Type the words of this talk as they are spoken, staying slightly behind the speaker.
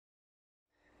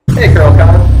Hey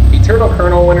Kernelcon, Eternal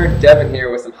Kernel winner Devan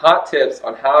here with some hot tips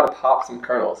on how to pop some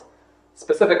kernels.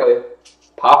 Specifically,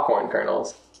 popcorn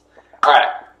kernels. Alright,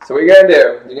 so what you're going to do,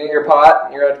 you're going to get your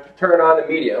pot, you're going to turn it on to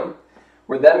medium.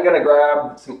 We're then going to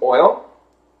grab some oil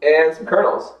and some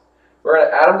kernels. We're going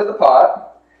to add them to the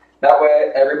pot. That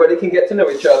way everybody can get to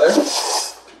know each other.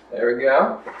 There we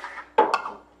go.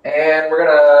 And we're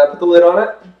going to put the lid on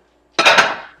it.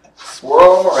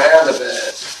 Swirl them around a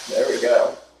bit. There we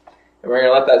go. And we're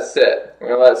going to let that sit. We're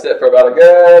going to let it sit for about a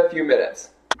good few minutes.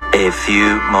 A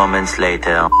few moments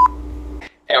later.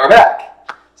 And we're back.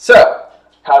 So,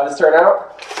 how did this turn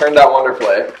out? Turned out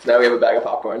wonderfully. Now we have a bag of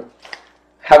popcorn.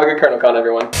 Have a good Kernelcon,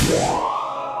 everyone.